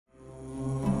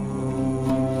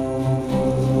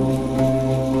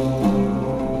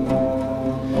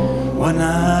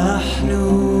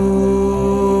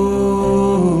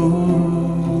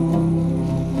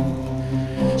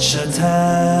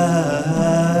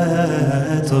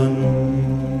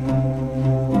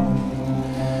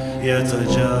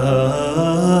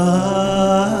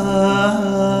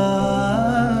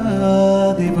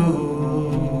تجاذب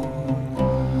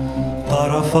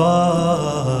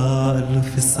طرفا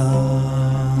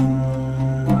الفصام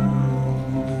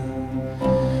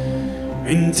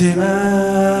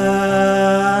انتماء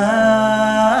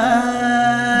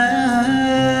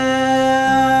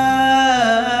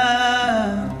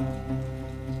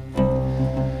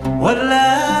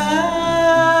ولا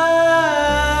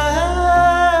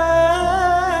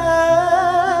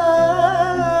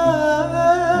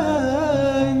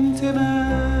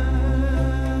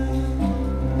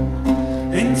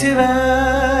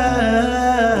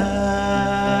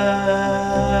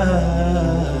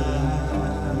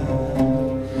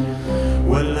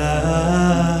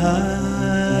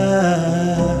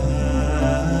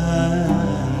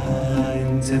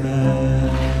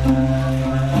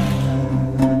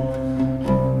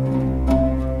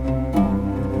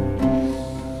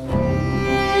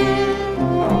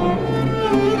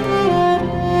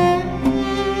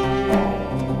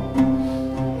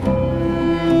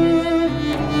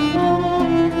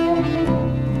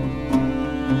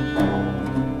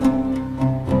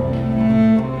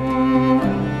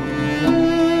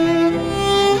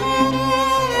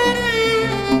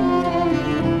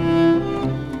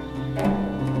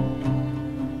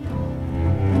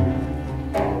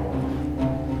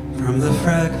From the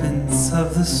fragments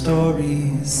of the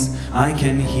stories, I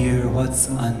can hear what's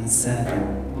unsaid.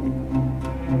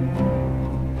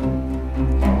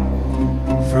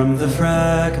 From the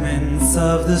fragments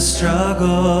of the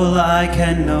struggle, I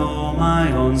can know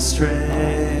my own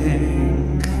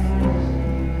strength.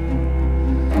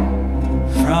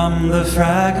 From the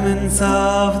fragments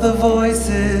of the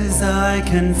voices, I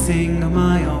can sing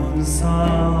my own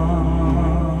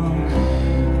song.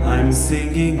 I'm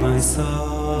singing my song.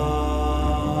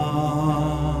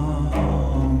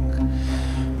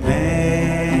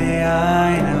 May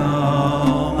I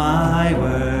know my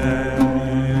worth.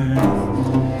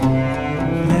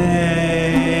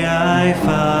 May I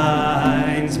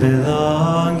find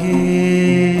belonging.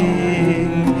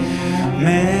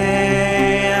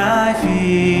 May I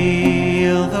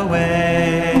feel the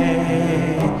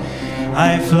way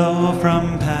I flow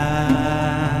from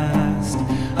past.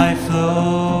 I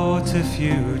flow to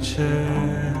future.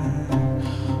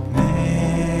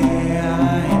 May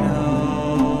I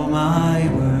know my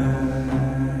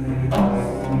worth.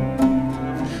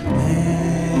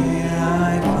 May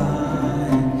I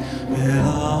find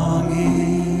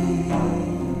belonging.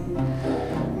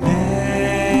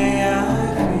 May I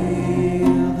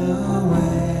feel the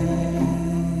way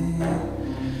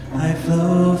I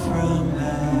flow